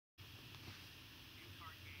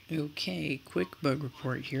Okay, quick bug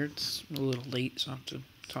report here. It's a little late, so I'll have to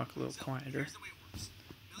talk a little quieter.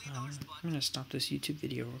 I'm going to stop this YouTube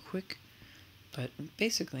video real quick. But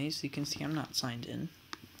basically, as you can see, I'm not signed in.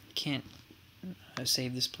 Can't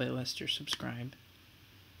save this playlist or subscribe.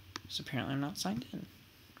 So apparently I'm not signed in.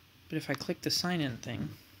 But if I click the sign in thing,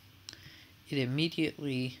 it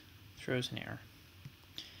immediately throws an error.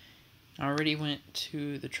 I already went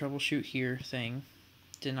to the troubleshoot here thing.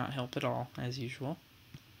 Did not help at all, as usual.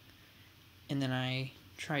 And then I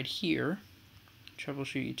tried here,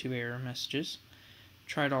 troubleshoot YouTube error messages.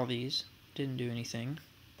 Tried all these, didn't do anything.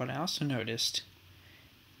 But I also noticed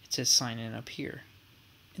it says sign in up here.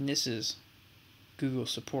 And this is Google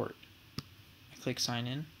support. I click sign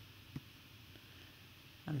in.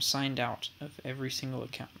 I'm signed out of every single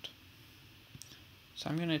account. So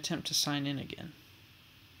I'm going to attempt to sign in again.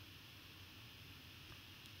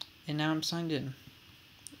 And now I'm signed in.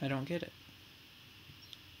 I don't get it.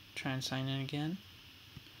 Try and sign in again.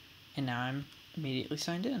 And now I'm immediately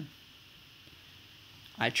signed in.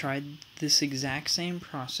 I tried this exact same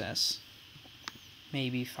process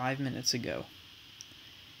maybe 5 minutes ago.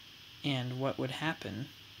 And what would happen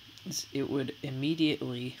is it would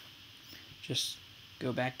immediately just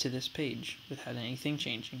go back to this page without anything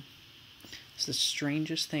changing. It's the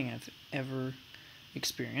strangest thing I've ever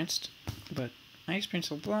experienced, but I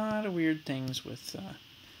experienced a lot of weird things with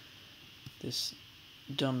this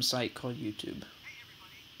dumb site called YouTube.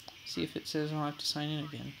 See if it says I'll have to sign in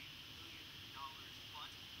again.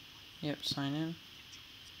 Yep, sign in.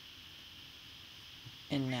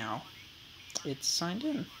 And now it's signed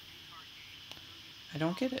in. I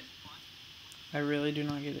don't get it. I really do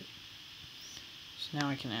not get it. So now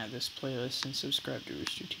I can add this playlist and subscribe to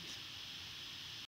Rooster Teeth.